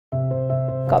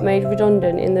got made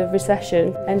redundant in the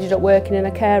recession, ended up working in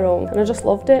a care home, and I just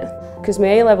loved it. Because my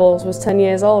A-levels was 10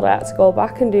 years old, I had to go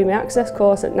back and do my access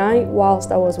course at night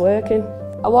whilst I was working.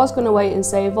 I was going to wait and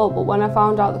save up, but when I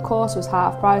found out the course was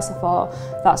half price, I thought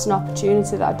that's an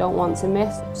opportunity that I don't want to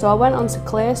miss. So I went on to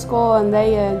Clear Score, and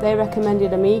they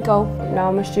recommended Amigo. Now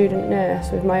I'm a student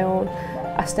nurse with my own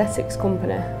aesthetics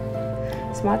company.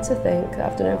 It's mad to think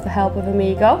that I've done it with the help of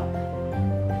Amigo.